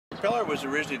propeller was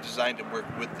originally designed to work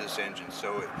with this engine,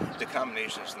 so the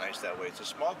combination is nice that way. It's a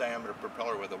small diameter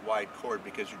propeller with a wide chord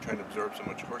because you're trying to absorb so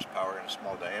much horsepower in a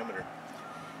small diameter.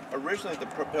 Originally, the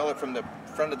propeller from the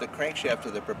front of the crankshaft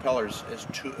of the propellers is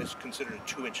considered a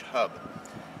 2-inch hub.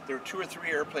 There were 2 or 3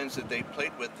 airplanes that they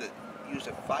played with that used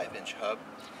a 5-inch hub,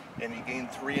 and you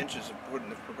gained 3 inches of putting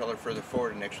the propeller further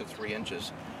forward, an extra 3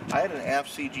 inches. I had an aft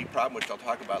CG problem, which I'll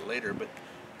talk about later, but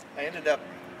I ended up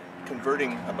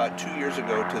converting about 2 years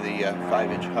ago to the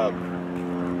 5-inch hub.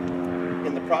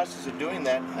 In the process of doing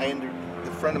that,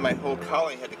 the front of my whole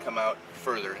cowling had to come out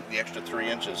further, the extra 3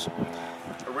 inches.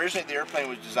 Originally, the airplane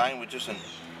was designed with just a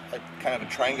kind of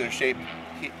a triangular shaped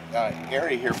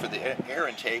area here for the air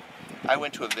intake. I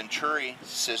went to a Venturi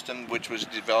system, which was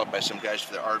developed by some guys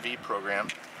for the RV program,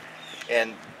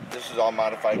 and this is all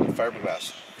modified with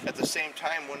fiberglass. At the same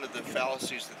time, one of the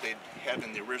fallacies that they had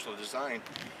in the original design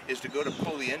is to go to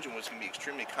pull the engine was going to be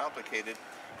extremely complicated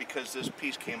because this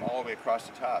piece came all the way across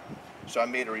the top. So I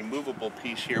made a removable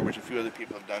piece here, which a few other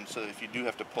people have done, so that if you do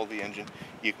have to pull the engine,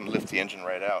 you can lift the engine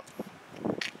right out.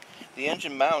 The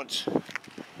engine mount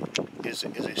is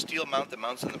a steel mount that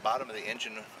mounts on the bottom of the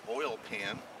engine oil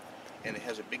pan, and it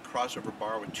has a big crossover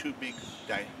bar with 2 big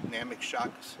dynamic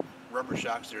shocks, rubber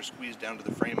shocks that are squeezed down to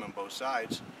the frame on both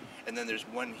sides. And then there's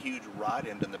one huge rod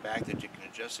end on the back that you can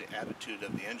adjust the attitude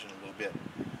of the engine a little bit.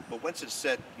 But once it's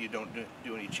set, you don't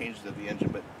do any changes of the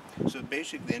engine. So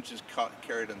basically the engine is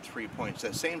carried on 3 points.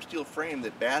 That same steel frame,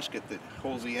 that basket that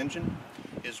holds the engine,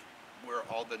 is where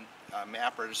all the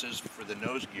apparatus is for the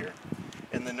nose gear.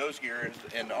 And the nose gear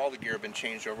and all the gear have been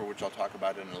changed over, which I'll talk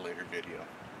about in a later video.